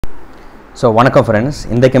So, வணக்கம் friends.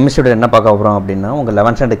 இந்த chemistry என்ன பார்க்க போறோம் அப்படினா உங்க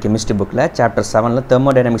 11th standard chemistry bookல chapter 7ல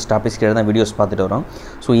thermodynamics topics கீழ தான் வீடியோஸ் பார்த்துட்டு வரோம்.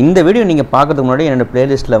 So, இந்த வீடியோ நீங்க பார்க்கிறதுக்கு முன்னாடி என்னோட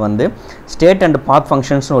playlistல வந்து state and path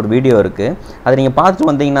functions ஒரு வீடியோ இருக்கு. அதை நீங்க பார்த்துட்டு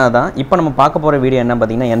வந்தீங்கன்னா தான் இப்போ நம்ம பார்க்க போற வீடியோ என்ன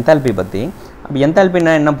பார்த்தீங்கன்னா enthalpy பத்தி. அப்ப enthalpy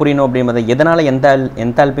என்ன புரியணும் அப்படிங்கறது எதனால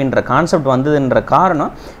enthalpyன்ற கான்செப்ட் வந்ததுன்ற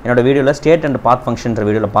காரணம் என்னோட வீடியோல state and path functionன்ற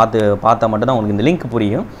வீடியோல பார்த்தா மட்டும் தான் உங்களுக்கு இந்த லிங்க்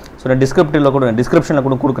புரியும். So, நான் டிஸ்கிரிப்ஷன்ல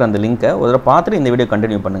கூட கொடுக்குற அந்த லிங்கை ஒரு தடவை பார்த்துட்டு இந்த வீடியோ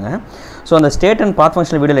கண்டினியூ பண்ணுங்க. ஸோ அந்த ஸ்டேட் அண்ட் பாத்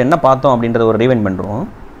ஃபங்க்ஷனல் வீடியோவில் என்ன பார்த்தோம் அப்படின்றத ஒரு ரிவைண்ட் பண்ணுறோம்.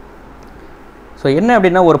 ஸோ என்ன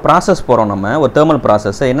அப்படின்னா ஒரு ப்ராசஸ் போகிறோம் நம்ம ஒரு தெர்மல்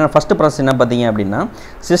ப்ராசஸ். என்ன ஃபஸ்ட்டு ப்ராசஸ் என்ன பார்த்தீங்க அப்படின்னா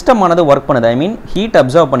சிஸ்டமானது ஒர்க் பண்ணுது. ஐ மீன் ஹீட்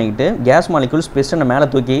அப்சர்வ் பண்ணிக்கிட்டு கேஸ் மாலிகுல்ஸ் பிஸ்டனை மேலே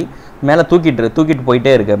தூக்கிட்டு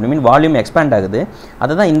போயிட்டே இருக்குது. அப்படி மீன் வால்யூம் எக்ஸ்பேண்ட் ஆகுது.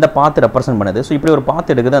 அதை தான் இந்த பாத் ரெப்ரசென்ட் பண்ணுது. ஸோ இப்படி ஒரு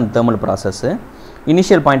பாத் எடுக்குது அந்த தெர்மல் ப்ராசஸ்.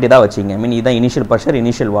 இனிஷியல் பாயிண்ட் இதாக வச்சிங்க. மீன் இதான் initial pressure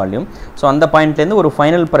initial volume. So அந்த பாயிண்ட்லேருந்து ஒரு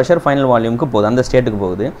ஃபைனல் ப்ரெஷர் ஃபைனல் வால்யூமுக்கு போகுது, அந்த ஸ்டேட்டுக்கு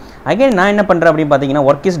போகுது. அகைன் நான் என்ன பண்ணுறேன் அப்படின்னு பார்த்தீங்கன்னா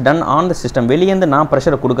work is done on the system. வெளியேந்து நான்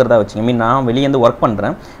ப்ரெஷரை கொடுக்குறதா வச்சுங்க. மீன் நான் வெளியேந்து ஒர்க்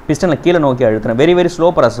பண்ணுறேன், பிஸ்டனில் கீழே நோக்கி அழுத்துறேன். வெரி ஸ்லோ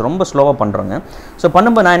ப்ராசஸ், ரொம்ப ஸ்லோவாக பண்ணுறோங்க. ஸோ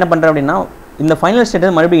பண்ணும்போது நான் என்ன பண்ணுறேன் அப்படின்னா இந்த ஃபைனல்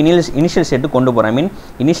ஸ்டேட்டு மறுபடியும் இனிஷியல் ஸ்டேட்டு கொண்டு போகிறேன். மீன்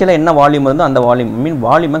இனிஷியலாக என்ன வால்யூம் இருந்தோ அந்த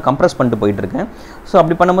வால்யூமை கம்ப்ரஸ் பண்ணிட்டு போயிட்டு இருக்கேன். ஸோ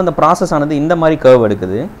அப்படி பண்ணும்போது இந்த ப்ராசஸ் ஆனது இந்த மாதிரி கர்வ்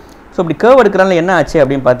எடுக்குது. ஸோ அப்படி கர்வ் எடுக்கிறனால என்ன ஆச்சு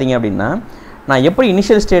அப்படின்னு பார்த்தீங்க அப்படின்னா நான் எப்படி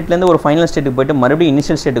இனிஷியல் ஸ்டேட்லேருந்து ஒரு ஃபைனல் ஸ்டேட்டுக்கு போய்ட்டு மறுபடியும்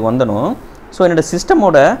இனிஷியல் ஸ்டேட்டுக்கு வந்தனும். ஸோ என்னோடய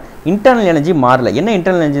சிஸ்டமோட இன்டர்னல் எனர்ஜி மாறல. என்ன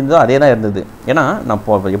இன்டர்னல் எனர்ஜி இருந்தோ அதே தான் இருந்தது. ஏன்னா நான்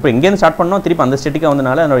எப்போ எங்கேருந்து ஸ்டார்ட் பண்ணோம் திருப்பி அந்த ஸ்டேட்டுக்கு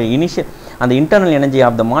வந்தனால அந்த internal energy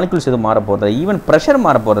of the molecules இது மாற போகிறது, ஈவன் ப்ரெஷர்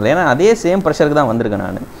மாற போகிறது. ஏன்னா அதே சேம் ப்ரெஷருக்கு தான் வந்திருக்கேன்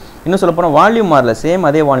நான். இன்னும் சொல்லப்போனால் வால்யூம் மாறல, சேம்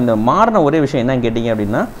அதே வால்யூம். மாறின ஒரே விஷயம் என்னன்னு கேட்டிங்க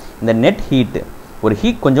அப்படின்னா இந்த நெட் ஹீட்டு. ஒரு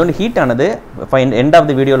கொஞ்சோண்டு ஹீட் ஆனது எண்ட் ஆஃப்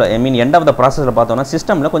த வீடியோவில் ஐ மீன் எண்ட் ஆஃப் த ப்ராசஸில் பார்த்தோம்னா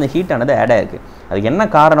சிஸ்டமில் கொஞ்சம் ஹீட் ஆனது ஆட் ஆயிருக்கு. அதுக்கு என்ன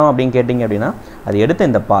காரணம் அப்படின்னு கேட்டிங்க அப்படின்னா அது எடுத்த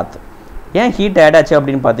இந்த பாத். ஏன் ஹீட் ஆட் ஆச்சு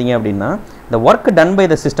அப்படின்னு பார்த்தீங்க அப்படின்னா the work done by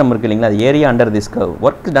the system இருக்கு இல்லைங்களா, அது area under this curve.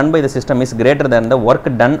 Work done by the system is greater than the work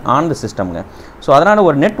done on the சிஸ்டம்ங்க. So அதனால்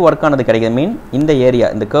ஒரு நெட் ஒர்க் ஆனது கிடைக்குது. மீன் இந்த ஏரியா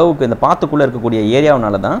இந்த கர்வுக்கு இந்த பாத்துக்குள்ளே இருக்கக்கூடிய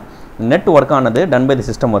ஏரியாவனால தான் நெட் ஒர்க் ஆனது டன் பை த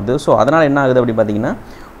சிஸ்டம் வருது. ஸோ அதனால் என்ன ஆகுது அப்படி பார்த்தீங்கன்னா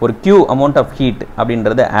ஒரு Q அமௌண்ட் ஆஃப் ஹீட்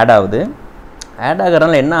அப்படின்றது ஆட் ஆகுது. ஆட்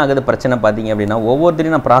ஆகிறனால என்ன ஆகுது பிரச்சனை பார்த்தீங்க அப்படின்னா ஒவ்வொரு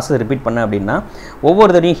தடையும் நான் ப்ராசஸ் ரிப்பீட் பண்ணேன் அப்படின்னா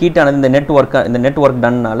ஒவ்வொரு தடையும் ஹீட் ஆனது இந்த நெட் ஒர்க்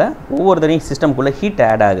டன்னால ஒவ்வொரு தடையும் சிஸ்டம்குள்ளே ஹீட்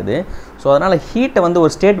ஆட் ஆகுது. ஸோ அதனால் ஹீட்டை வந்து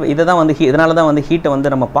ஒரு ஸ்டேட் இதனால தான் வந்து ஹீட்டை வந்து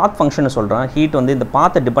நம்ம பாத் ஃபங்க்ஷன் சொல்கிறோம். ஹீட் வந்து இந்த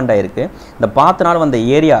பாத்தை டிபெண்ட் ஆகிருக்கு. இந்த பாத்தினால வந்த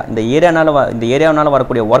இந்த ஏரியாவினால்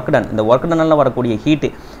வரக்கூடிய ஒர்க் டன், இந்த ஒர்க் டன்னால் வரக்கூடிய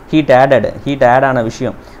ஹீட் ஆட் ஆன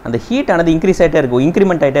விஷயம், அந்த ஹீட் ஆனது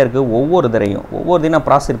இன்க்ரிமெண்ட் ஆகிட்டே இருக்குது ஒவ்வொரு தடையும் நான்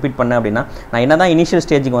ப்ராசஸ் ரிப்பீட் பண்ணேன் அப்படின்னா நான் என்ன தான் இனிஷியல்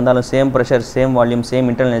ஸ்டேஜுக்கு வந்தாலும் same pressure same volume same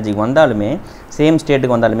internal எனர்ஜிக்கு வந்தாலுமே சேம்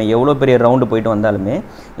ஸ்டேட்டுக்கு வந்தாலுமே எவ்வளோ பெரிய ரவுண்டு போயிட்டு வந்தாலுமே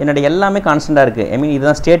என்னோட எல்லாமே கான்ஸ்டண்ட்டாக இருக்குது. ஐ மீன்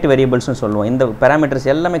இதுதான் ஸ்டேட் வேரியபிள்ஸ்னு சொல்லுவோம். இந்த பேராமீட்டர்ஸ்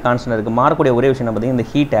எல்லாமே கான்ஸ்டன்ட் இருக்குது. மாறக்கூடிய ஒரே விஷயம் பார்த்தீங்கன்னா இந்த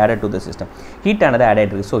heat added to the system. Heat ஆனது ஆட்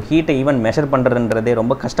ஆகிட்டு இருக்குது. ஸோ ஹீட்டை ஈவன் மெஷர் பண்ணுறதுன்றதே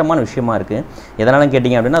ரொம்ப கஷ்டமான விஷயமா இருக்குது. எதனாலும்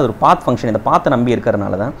கேட்டிங்க அப்படின்னா அது ஒரு பாத் ஃபங்க்ஷன், இந்த பாத்தை நம்பி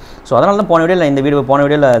இருக்கிறனால தான். ஸோ அதனால தான் போன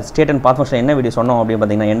வீடியோவில் ஸ்டேட் அண்ட் பாத் ஃபங்க்ஷன் என்ன வீடியோ சொன்னோம் அப்படின்னு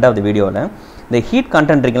பார்த்தீங்கன்னா எண்ட் ஆஃப் த வீடியோவில் இந்த ஹீட்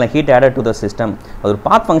கண்டென்ட் இருக்குல்ல, heat added to the system, அது ஒரு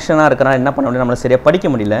பாத் ஃபங்க்ஷனாக இருக்கிறனால என்ன பண்ண முடியல, நம்மளால் சரியாக படிக்க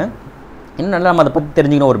முடியல. இன்னும் நல்லா நம்ம அதை பற்றி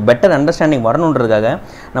தெரிஞ்சுக்கணும், ஒரு பெட்டர் அண்டர்ஸ்டாண்டிங் வரணுன்றதுக்காக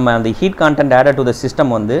நம்ம அந்த heat content added to the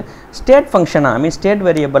system வந்து ஸ்டேட் ஃபங்க்ஷனாக ஐ மீன் ஸ்டேட்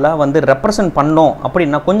வேரியபிளாக வந்து ரெப்ரசென்ட் பண்ணோம்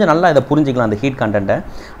அப்படின்னா கொஞ்சம் நல்லா இதை புரிஞ்சிக்கலாம் அந்த ஹீட் கான்டென்ட்டை.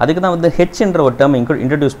 அதுக்கு தான் வந்து ஹெச்ன்ற ஒரு டேர்ம்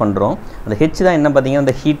இன்ட்ரடியூஸ் பண்ணுறோம். அந்த ஹெச் தான் என்ன பார்த்தீங்கன்னா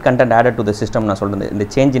இந்த heat content added to the system நான் சொல்கிறது. இந்த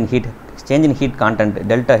change in heat content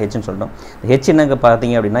delta ஹெச்னு சொல்கிறோம். ஹெச் என்னங்க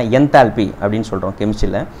பார்த்தீங்க அப்படின்னா என்தால்பி அப்படின்னு சொல்கிறோம்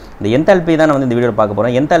கெமிஸ்ட்ரியில். இந்த என்தால்பி தான் நான் வந்து இந்த வீடியோவில் பார்க்க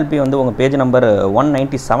போகிறேன். என்தால்பி வந்து உங்கள் பேஜ் நம்பர்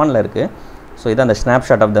 197 இருக்குது. ஸோ இதான் அந்த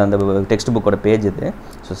ஸ்னாப்ஷாட் ஆஃப் அந்த டெக்ஸ்ட் புக்கோட பேஜ் இது.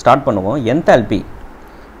 ஸோ ஸ்டார்ட் பண்ணுவோம். என்தால்பி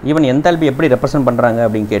எப்படி ரெப்ரசென்ட் பண்ணுறாங்க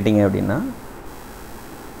அப்படின்னு கேட்டிங்க அப்படின்னா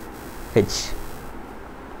ஹெச்.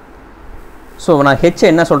 ஸோ நான் ஹெச்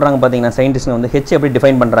என்ன சொல்கிறாங்க பார்த்தீங்கன்னா சயின்டிஸ்ட் வந்து ஹெச் எப்படி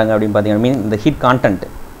டிஃபைன் பண்ணுறாங்க அப்படின்னு பார்த்தீங்கன்னா மீன் இந்த ஹீட் கான்டென்ட்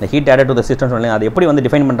இந்த heat added to the system சொல்லுங்கள். அது எப்படி வந்து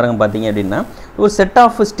டிஃபைன் பண்ணுறாங்க பார்த்தீங்க அப்படின்னா ஒரு set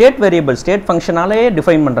of state variable state ஃபங்க்ஷனாலே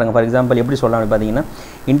define பண்ணுறாங்க. ஃபார் எக்ஸாம்பிள் எப்படி சொல்லலாம் பார்த்தீங்கன்னா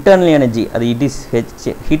இன்டர்னல் எனர்ஜி அது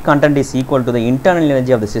heat content is equal to the internal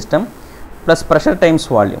energy of the system plus pressure times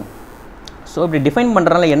volume. So இப்படி டிஃபைன்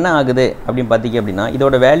பண்ணுறதுனால என்ன ஆகுது அப்படின்னு பார்த்தீங்க அப்படின்னா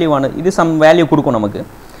இதோட வேல்யூவான இது சம் வேல்யூ கொடுக்கும் நமக்கு.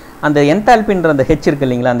 அந்த என்தால்பின்ற அந்த ஹெச் இருக்குது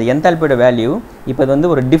இல்லைங்களா, அந்த என்தால்பியோட வேல்யூ இப்போ இது வந்து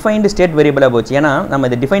ஒரு டிஃபைன்டு ஸ்டேட் வேரியபிளாக போச்சு. ஏன்னா நம்ம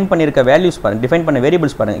இதை டிஃபைன் பண்ணியிருக்க வேல்யூஸ் பாருங்கள், டிஃபைன் பண்ண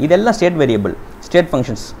வேரியபிள்ஸ் பாருங்கள், இதெல்லாம் ஸ்டேட் வேரியபிள் ஸ்டேட்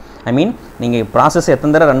ஃபங்க்ஷன்ஸ். ஐ மீன் நீங்கள் ப்ராசஸ்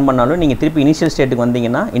எத்தனை தடவை ரன் பண்ணாலும் நீங்கள் திருப்பி இனிஷியல் ஸ்டேட்டுக்கு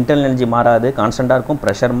வந்தீங்கன்னா இன்டர்னல் எனர்ஜி மாறாது, கான்ஸ்டண்ட்டாக இருக்கும்,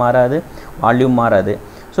 ப்ரெஷர் மாறாது, வால்யூம் மாறாது.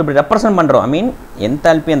 ஸோ இப்படி ரெப்ரசென்ட் பண்ணுறோம். ஐ மீன்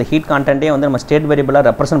என்தால்பி அந்த ஹீட் கான்டென்ட்டே வந்து நம்ம ஸ்டேட் வேரியபிளாக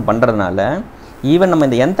ரெப்ரசென்ட் பண்ணுறதுனால ஈவன் நம்ம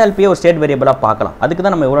இந்த என்தால்பியை ஒரு ஸ்டேட் வேரியபிளாக பார்க்கலாம். அதுக்கு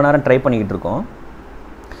தான் நம்ம எவ்வளோ நேரம் ட்ரை பண்ணிக்கிட்டு இருக்கோம்.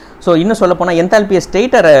 ஸோ இன்னும் சொல்லப்போனால் என்தால்பியை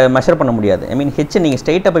ஸ்ட்ரெயிட்டாக மெஷர் பண்ண முடியாது. ஐ மீன் ஹெச் நீங்கள்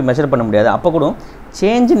ஸ்ட்ரெயிட்டாக போய் மெஷர் பண்ண முடியாது. அப்போ கூட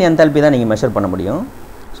சேஞ்ச் இன் என்தால்பி தான் நீங்கள் மெஷர் பண்ண முடியும்.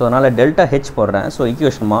 ஸோ அதனால் டெல்டா ஹெச் போடுறேன். ஸோ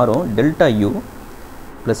ஈக்குவேஷன் மாறும் delta you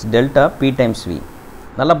plus delta B times we.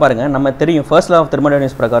 நல்லா பாருங்கள், நம்ம தெரியும் ஃபர்ஸ்ட் லா ஆஃப்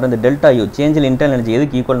தெர்மோடைனமிக்ஸ் பிரகாரம் இந்த delta you change in internal energy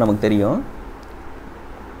எதுக்கு ஈக்குவல் நமக்கு தெரியும்.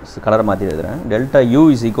 கலரை மாற்றி எழுதுகிறேன். Delta you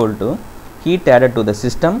is equal to heat added to the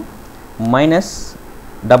system minus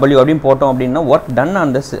W அப்படின்னு போட்டோம் அப்படின்னா ஒர்க்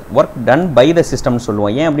டன் பை த சிஸ்டம்னு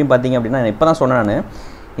சொல்லுவோம். ஏன் அப்படின்னு பார்த்தீங்க அப்படின்னா இப்போ தான் சொன்னேன் நான்,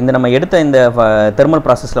 இந்த நம்ம எடுத்த இந்த தெர்மல்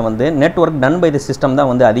ப்ராசஸில் வந்து net work done by the system தான்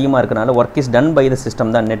வந்து அதிகமாக இருக்கனால work is done by the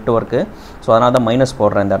system தான் நெட் ஒர்க்கு. ஸோ அதனால தான் மைனஸ்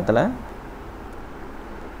போடுறேன் இந்த இடத்துல.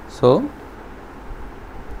 ஸோ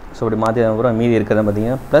இப்படி மாற்றி அப்புறம் மீதி இருக்கிறத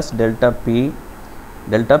பார்த்தீங்கன்னா ப்ளஸ்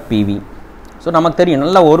டெல்டா பிவி. ஸோ நமக்கு தெரியும்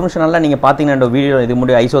நல்லா ஒரு நிமிஷம் நல்லா நீங்கள் பார்த்தீங்கன்னா வீடியோ இது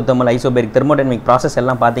முடியும் ஐசோதெர்மல் ஐசோபேரிக் தெர்மோடைனமிக் ப்ராசஸ்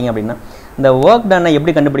எல்லாம் பார்த்தீங்க அப்படின்னா இந்த ஒர்க் டன்னை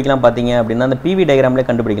எப்படி கண்டுபிடிக்கலாம் பார்த்தீங்க அப்படின்னா அந்த பிவி டயக்ராம்லேயே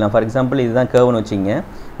கண்டுபிடிக்கலாம். ஃபார் எக்ஸாம்பிள் இதுதான் கர்வ்னு வச்சிங்க.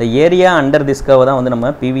 இந்த ஏரியா அண்டர் திஸ் கர்வ் தான் வந்து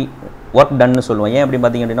நம்ம பிவி ஒர்க் டன்னு சொல்லுவோம். ஏன் அப்படின்னு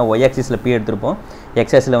பார்த்தீங்க அப்படின்னா ஒய் ஆக்சிஸில் பி எடுத்திருப்போம்,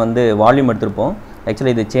 எக்ஸ் ஆக்சிஸில் வந்து வால்யூம் எடுத்திருப்போம்.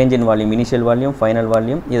 ஆக்சுவலி இது change in volume, initial volume, final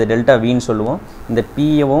volume. இது டெல்டா வின்னு சொல்லுவோம். இந்த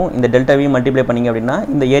பியவும் இந்த டெல்டா வி மல்டிப்ளை பண்ணிங்க அப்படின்னா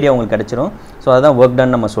இந்த ஏரியா உங்களுக்கு கிடச்சிரும். ஸோ அதுதான் ஒர்க்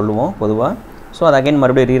டன் நம்ம சொல்லுவோம் பொதுவாக. ஸோ அதை அகைன்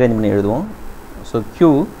மறுபடியும் ரீஅரேஞ்ச் பண்ணி எழுதுவோம். ஸோ Q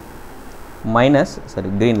மைனஸ்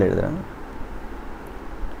க்ரீனில் எழுதுகிறேன்.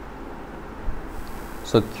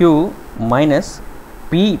 So Q minus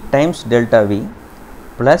P times delta we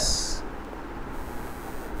plus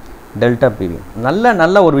delta PV.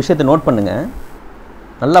 நல்ல ஒரு விஷயத்தை நோட் பண்ணுங்கள்,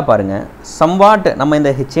 நல்லா பாருங்கள். சம்வாட் நம்ம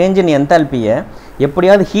இந்த சேஞ்ச் இன் என்தால்பியை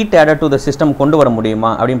எப்படியாவது heat added to the system கொண்டு வர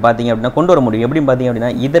முடியுமா அப்படின்னு பார்த்தீங்க அப்படின்னா கொண்டு வர முடியும். எப்படின்னு பார்த்தீங்க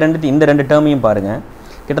அப்படின்னா இந்த ரெண்டு டேர்மையும் பாருங்கள்,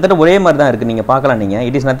 கிட்டத்தட்ட ஒரே மாதிரி தான் இருக்குது. நீங்கள் பார்க்கலாம், நீங்கள்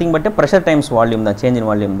it is nothing but pressure times volume தான், சேஞ்ச் இன்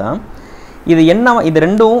வால்யூம் தான். இது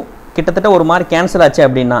ரெண்டும் கிட்டத்தட்ட ஒரு மாதிரி கேன்சல் ஆச்சு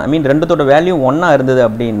அப்படின்னா ரெண்டுத்தோட வேல்யூ ஒன்றா இருந்தது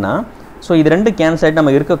அப்படின்னா ஸோ இது ரெண்டு கேன்சல் ஆகிட்டு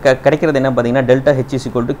நம்ம கிடைக்கிறது என்ன பார்த்தீங்கன்னா delta H is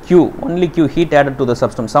equal to Q only Q heat added to the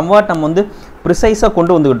சப்ஸ்டம். Somewhat நம்ம வந்து ப்ரிசைஸாக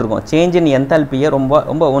கொண்டு வந்துகிட்டு இருக்கோம். சேஞ்ச் இன் என்தால்பியை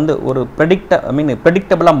ரொம்ப வந்து ஒரு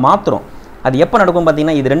ப்ரெடிக்டபிளாக மாற்றுறோம். அது எப்போ நடக்கும்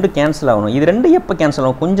பார்த்தீங்கன்னா இது ரெண்டு கேன்சல் ஆகணும். இது ரெண்டு எப்போ கேன்சல்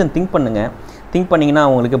ஆகும் கொஞ்சம் திங்க் பண்ணுங்கள். திங்க் பண்ணிங்கன்னா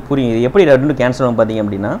உங்களுக்கு புரியும் இது எப்படி ரெண்டு கேன்சல் ஆகும் பார்த்தீங்க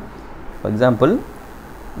அப்படின்னா. For example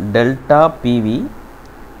delta PV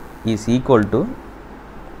is equal to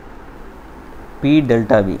P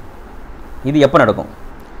delta we. இது எப்போ நடக்கும்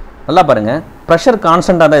நல்லா பாருங்கள். ப்ரெஷர்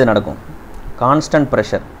கான்ஸ்டண்ட்டாக தான் இது நடக்கும், constant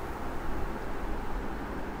pressure.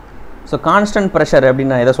 So constant pressure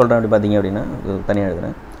அப்படின்னு நான் எதை சொல்கிறேன் அப்படி பார்த்தீங்க அப்படின்னா தனியாக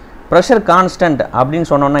எழுதுகிறேன். ப்ரெஷர் கான்ஸ்டன்ட் அப்படின்னு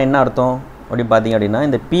சொன்னோன்னா என்ன அர்த்தம் அப்படின்னு பார்த்தீங்க அப்படின்னா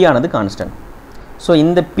இந்த P ஆனது கான்ஸ்டன்ட். ஸோ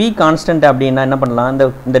இந்த P கான்ஸ்டன்ட் அப்படின்னா என்ன பண்ணலாம்,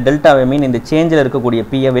 இந்த டெல்டா இந்த சேஞ்சில் இருக்கக்கூடிய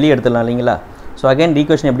Pயை வெளியே எடுத்துடலாம் இல்லைங்களா. ஸோ அகைன்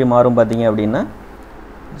ஈக்குவேஷன் எப்படி மாறும் பார்த்தீங்க அப்படின்னா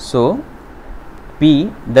so P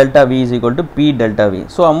delta V is equal to P delta V.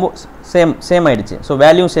 So same ஆகிடுச்சு. ஸோ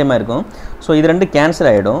வேல்யூ சேமாக இருக்கும். ஸோ இது ரெண்டு கேன்சல்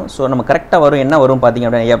ஆகிடும். ஸோ நம்ம கரெக்டாக வரும் என்ன வரும் பார்த்தீங்க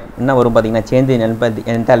அப்படின்னா என்ன வரும் பார்த்தீங்கன்னா change in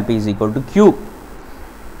enthalpy is equal to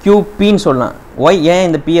QPன்னு சொல்லலாம். ஒய் ஏன்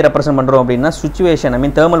இந்த P ரெப்ரசென்ட் பண்ணுறோம் அப்படின்னா சுச்சுவேஷன்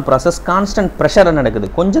தெர்மல் ப்ராசஸ் கான்ஸ்டன்ட் ப்ரெஷராக நடக்குது.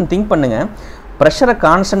 கொஞ்சம் திங்க் பண்ணுங்கள், ப்ரெஷரை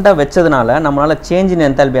கான்ஸ்டண்ட்டாக வச்சதுனால நம்மளால் change in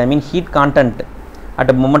enthalpy heat content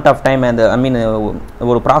at moment of time அந்த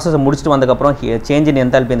ஒரு ப்ராசஸை முடிச்சுட்டு வந்ததுக்கப்புறம் சேஞ்ச் இன்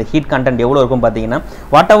என்தால்பி இந்த ஹீட் கண்டென்ட் எவ்வளோ இருக்கும் பார்த்தீங்கன்னா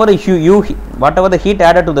what ever the heat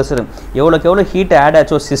add to the system எவ்வளோ ஹீட் ஆட்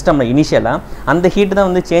ஆச்சோ சிஸ்டமில் இனிஷியலாக அந்த ஹீட் தான்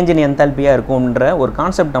வந்து சேஞ்ச் இன் என்தால்பியாக இருக்கும்ன்ற ஒரு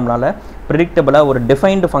கான்செப்ட் நம்மளால் ப்ரிடிக்டபிளாக ஒரு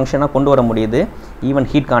டிஃபைன்டு ஃபங்க்ஷனாக கொண்டு வர முடியுது ஈவன்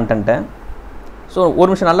ஹீட் கான்டென்ட்டை. ஸோ ஒரு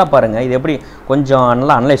நிமிஷம் நல்லா பாருங்கள், இது எப்படி கொஞ்சம்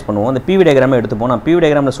நல்லா அனலைஸ் பண்ணுவோம். இந்த பிவி டயக்ராமே எடுத்துப்போம். நான் பிவி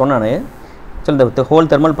டயக்ராமில் சொன்னேன். ஸோ இந்த ஹோல்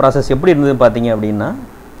தெர்மல் ப்ராசஸ் எப்படி இருந்தது பார்த்தீங்க அப்படின்னா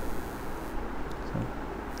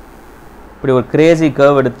இப்படி ஒரு கிரேசி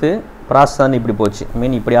கர்வ் எடுத்து ப்ராசஸ் வந்து இப்படி போச்சு.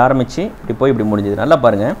 இப்படி ஆரம்பித்து இப்படி போய் இப்படி முடிஞ்சது. நல்லா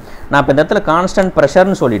பாருங்கள், நான் இப்போ இந்த இடத்துல கான்ஸ்டன்ட்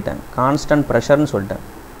ப்ரெஷர்னு சொல்லிட்டேன்.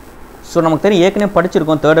 ஸோ நமக்கு தெரியும் ஏற்கனவே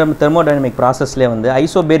படிச்சிருக்கோம் தெர்மோடைனமிக் ப்ராசஸ்லேயே வந்து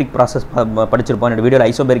ஐசோபேரிக் ப்ராசஸ் படிச்சிருப்போம். என்னோட வீடியோவில்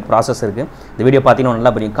ஐசோபேரிக் ப்ராசஸ் இருக்குது. இந்த வீடியோ பார்த்தீங்கன்னா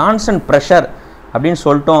நல்லா புரியும். கான்ஸ்டன்ட் ப்ரெஷர் அப்படின்னு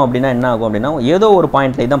சொல்லிட்டோம் அப்படின்னா என்ன ஆகும் அப்படின்னா ஏதோ ஒரு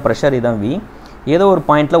பாயிண்ட்டில் இதான் ப்ரெஷர் இதான் V, ஏதோ ஒரு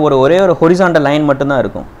பாயிண்ட்டில் ஒரே ஒரு ஹொரிசாண்டல் லைன் மட்டும்தான்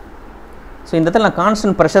இருக்கும். ஸோ இந்த இடத்துல நான்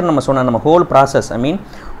கான்ஸ்டன்ட் ப்ரெஷர் நம்ம சொன்னேன். நம்ம ஹோல் ப்ராசஸ்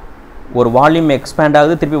ஒரு வால்யூம் எக்ஸ்பேண்ட்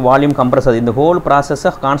ஆகுது, திருப்பி வால்யூம் கம்ப்ரஸ் ஆகுது. இந்த ஹோல் ப்ராசஸை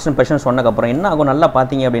கான்ஸ்டன்ட் ப்ரெஷர் சொன்னதுக்கப்புறம் என்ன ஆகும் நல்லா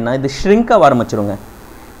பார்த்தீங்க அப்படின்னா இது ஷ்ரிங்காக ஆரம்பிச்சிருங்க.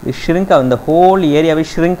 இது ஷ்ரிங்காக இந்த ஹோல் ஏரியாவே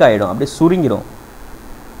ஷ்ரிங்க் ஆகிடும், அப்படியே சுருங்கிடும்.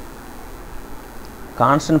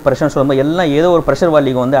 கான்ஸ்டன்ட் ப்ரெஷர் சொல்லும்போது எல்லாம் ஏதோ ஒரு ப்ரெஷர்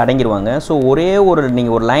வால்யூக்கு வந்து அடங்கிடுவாங்க. ஸோ ஒரே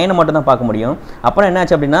நீங்கள் ஒரு லைனை மட்டும் தான் பார்க்க முடியும். அப்புறம்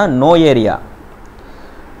என்னாச்சு அப்படின்னா நோ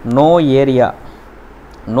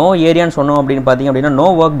ஏரியான்னு சொன்னோம் அப்படின்னு பார்த்தீங்க அப்படின்னா நோ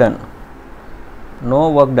ஒர்க்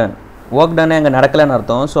டன் ஒர்க் டன்னே அங்கே நடக்கலைன்னு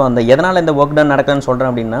அர்த்தம். ஸோ அந்த எதனால் இந்த ஒர்க் டன் நடக்கலன்னு சொல்கிறேன்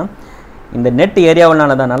அப்படின்னா இந்த நெட்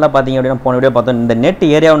ஏரியாவினால தான். நல்லா பார்த்தீங்க அப்படின்னா போன வீடியோ பார்த்தோம், இந்த நெட்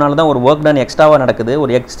ஏரியாவினால தான் ஒரு ஒர்க் டன் எக்ஸ்ட்ராவாக நடக்குது.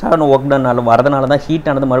 ஒரு எக்ஸ்ட்ரான ஒர்க் டன்னால வரதுனால தான் ஹீட்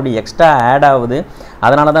ஆனது மறுபடியும் எக்ஸ்ட்ரா ஆட் ஆகுது.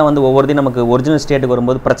 அதனால தான் வந்து ஒவ்வொருத்தையும் நமக்கு ஒரிஜினல் ஸ்டேட்டுக்கு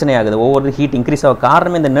வரும்போது பிரச்சனை ஆகுது. ஒவ்வொரு ஹீட் இன்க்ரீஸ் ஆகும்.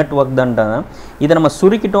 காரணமே இந்த நெட் ஒர்க் டன் தான். இதை நம்ம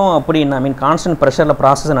சுருக்கிட்டோம் அப்படின்னா கான்ஸ்டன்ட் ப்ரெஷரில்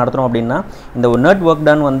ப்ராசஸ் நடத்துகிறோம் அப்படின்னா இந்த ஒரு நெட் ஒர்க்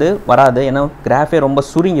டன் வந்து வராது. ஏன்னா கிராஃபே ரொம்ப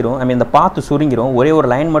சுருங்கிரும். இந்த பாத்து சுருங்கிரும். ஒரே ஒரு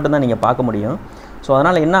லைன் மட்டும் தான் நீங்கள் பார்க்க முடியும். ஸோ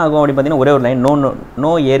அதனால் என்ன ஆகும் அப்படின்னு பார்த்தீங்கன்னா ஒரே ஒரு line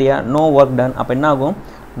no area no work done. அப்போ என்ன ஆகும்,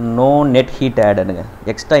 நோ நெட் ஹீட் ஆடுங்க,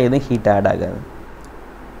 எக்ஸ்ட்ரா எதுவும் ஹீட் ஆட் ஆகாது.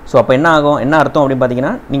 ஸோ அப்போ என்ன ஆகும், என்ன அர்த்தம் அப்படின்னு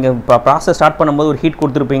பார்த்தீங்கன்னா நீங்கள் இப்போ ப்ராசஸ் ஸ்டார்ட் பண்ணும்போது ஒரு heat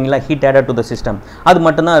கொடுத்துருப்பீங்களா, heat added to the system, அது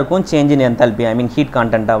மட்டும்தான் இருக்கும் change in enthalpy, I mean heat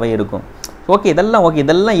கான்டென்ட்டாகவே இருக்கும். ஓகே இதெல்லாம்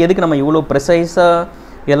எதுக்கு நம்ம இவ்வளோ ப்ரிசைஸாக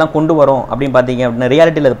இதெல்லாம் கொண்டு வரோம் அப்படின்னு பார்த்தீங்க அப்படின்னா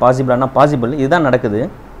ரியாலிட்டியில் அது பாசிபிளானா பாசிபிள், இதுதான் நடக்குது.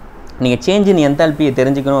 நீங்கள் சேஞ்ச் இன் என்தால்பியை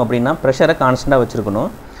தெரிஞ்சுக்கணும் அப்படின்னா ப்ரெஷரை கான்ஸ்டண்ட்டாக வச்சுருக்கணும்.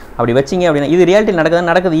 அப்படி வச்சிங்க அப்படின்னா இது ரியாலிட்டி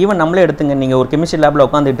நடக்குது. ஈவன் நம்மளே எடுத்துங்க, நீங்கள் ஒரு கெமிஸ்ட்ரி லேபில்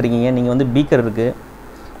உட்காந்துட்டு இருக்கீங்க, நீங்கள் வந்து பீக்கர் இருக்குது,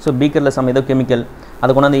 ஸோ பீக்கரில் ஏதோ கெமிக்கல்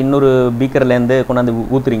அதை கொண்டாந்து இன்னொரு பீக்கர்லேருந்து கொண்டாந்து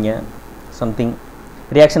ஊற்றுறீங்க, சம்திங்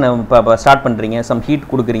ரியாக்ஷனை இப்போ ஸ்டார்ட் பண்ணுறீங்க, சம் ஹீட்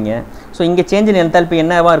கொடுக்குறீங்க. ஸோ இங்கே சேஞ்ச் இன் என்தால்பி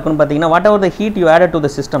என்னவா இருக்குன்னு பார்த்தீங்கன்னா what ever the heat you added to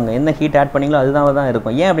the system, என்ன ஹீட் ஆட் பண்ணிங்களோ அதுதான் தான்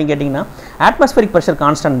இருக்கும். ஏன் அப்படின்னு கேட்டிங்கன்னா அட்மாஸ்பரிக் ப்ரெஷர்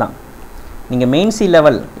கான்ஸ்டன்ட் தான். நீங்கள் மெயின் சி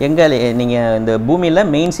லெவல் எங்கே நீங்கள் இந்த பூமியில்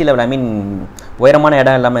மெயின் சி லெவல், ஐ மீன் உயரமான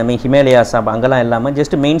இடம் இல்லாமல், மீன் ஹிமேலயாஸ் அங்கெல்லாம் இல்லாமல்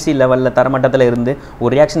ஜஸ்ட் மெயின் சி லெவலில் தரமட்டத்தில் இருந்து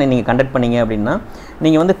ஒரு ரியாக்ஷனை நீங்கள் கண்டக்ட் பண்ணிங்க அப்படின்னா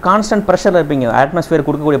நீங்கள் வந்து கான்ஸ்டன்ட் ப்ரெஷரில் இருப்பீங்க. அட்மாஸ்பியர்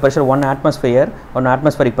கொடுக்கக்கூடிய ப்ரெஷர் 1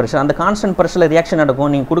 அட்மாஸ்பரிக் ப்ரெஷர், அந்த கான்ஸ்டன்ட் ப்ரெஷரில் ரியாக்ஷன்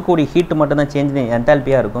நடக்கும். நீங்கள் கொடுக்கக்கூடிய ஹீட்டு மட்டும் தான் சேஞ்ச்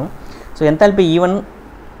என்தால்பியாக இருக்கும். ஸோ என்தால்பி ஈவன்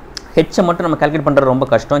ஹெச்சை மட்டும் நம்ம கால்குலேட் பண்ணுறது ரொம்ப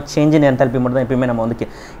கஷ்டம். சேஞ்ச் இன் என்தால்பி மட்டும் தான் எப்பயுமே நம்ம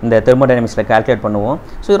வந்து இந்த தெர்மோடைனமிக்ஸில் கால்குலேட் பண்ணுவோம்.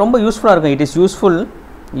 ஸோ இது ரொம்ப யூஸ்ஃபுல்லாக இருக்கும். It is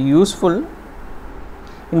useful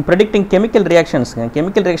in predicting chemical ரியாக்ஷன்ஸுங்க.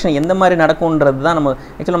 Chemical reaction எந்த மாதிரி நடக்கும்ன்றது தான்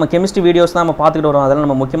நம்ம கெமிஸ்ட்ரி வீடியோஸ் தான் நம்ம பார்த்துக்கிட்டு வரோம். அதெல்லாம்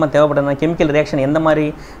நம்ம முக்கியமாக தேவைப்படுறதுனா கெமிக்கல் ரியாக்ஷன் எந்த மாதிரி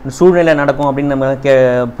சூழ்நிலை நடக்கும் அப்படின்னு நம்ம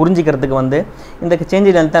புரிஞ்சிக்கிறதுக்கு வந்து இந்த சேஞ்ச்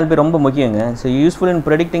இன் என்தால்பி ரொம்ப முக்கியங்க. So useful in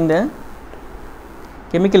predicting the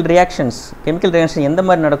chemical reaction எந்த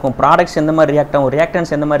மாதிரி நடக்கும், ப்ராடக்ட்ஸ் எந்த மாதிரி ரியாக்ட் ஆகும்,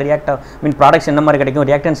 ரியாக்டன்ஸ் எந்த மாதிரி ரியாக்ட் ஆகும், மீன் ப்ராடக்ட்ஸ் எந்த மாதிரி கிடைக்கும்,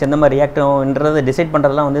 ரியாக்டன்ஸ் எந்த மாதிரி ரியாக்ட் ஆகும்ன்றதை டிசைட்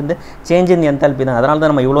பண்ணுறதுலாம் வந்து இந்த சேஞ்ச் இன் என்தால்பி தான். அதனால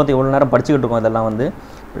தான் நம்ம இவ்வளோ நேரம் படிச்சுக்கிட்டு இருக்கோம். இதெல்லாம் வந்து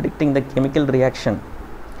ப்ரெடிக்டிங் த கெமிக்கல் ரியாக்ஷன்.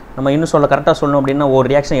 நம்ம இன்னும் கரெக்டாக சொல்லணும் அப்படின்னா ஒரு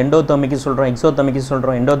ரியாக்ஷன் எண்டோதெர்மிக்கு சொல்கிறோம், எக்ஸோதெர்மிக்கு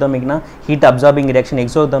சொல்கிறோம். எண்டோதெர்மிக்னா heat absorbing reaction,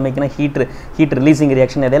 எக்ஸோதெர்மிக்னா heat releasing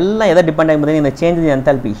reaction. இதெல்லாம் எதை டிபெண்ட் ஆகும் பார்த்தீங்கன்னா இந்த change in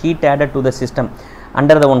enthalpy, heat added to the system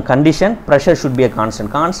under the one condition, pressure should be a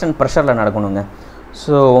constant ப்ரெஷரில் நடக்கணுங்க.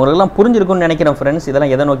 ஸோ உங்களுக்குலாம் புரிஞ்சிருக்கும்னு நினைக்கிறேன் ஃப்ரெண்ட்ஸ்,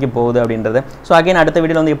 இதெல்லாம் எதை நோக்கி போகுது அப்படின்றது. ஸோ அகைன் அடுத்த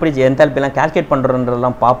வீடியோவில் வந்து எப்படி என்தால்பிலாம் கால்குலேட்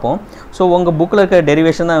பண்ணுறதுன்றதெல்லாம் பார்ப்போம். ஸோ உங்கள் புக்கில் இருக்க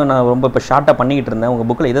டெரிவேஷன் தான் நான் ரொம்ப இப்போ ஷார்ட்டாக பண்ணிக்கிட்டு இருந்தேன். உங்கள்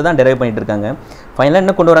புக்கில் இதை தான் டெரைவ் பண்ணிட்டு இருக்காங்க. ஃபைனலாக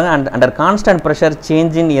என்ன கொண்டு வராங்க, under constant pressure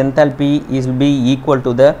change in enthalpy is B equal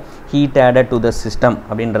to the heat added to the system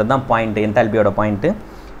அப்படின்றது தான் பாயிண்ட், என்தால்பியோட பாயிண்ட்டு.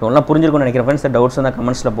 இதெல்லாம் புரிஞ்சிருக்கும்னு நினைக்கிறேன் ஃப்ரெண்ட்ஸ். டவுட்ஸ் இருந்தால்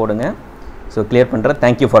கமெண்ட்ஸில் போடுங்க. ஸோ கிளியர் பண்ணுறேன்.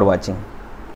 தேங்க்யூ ஃபார் வாட்சிங்.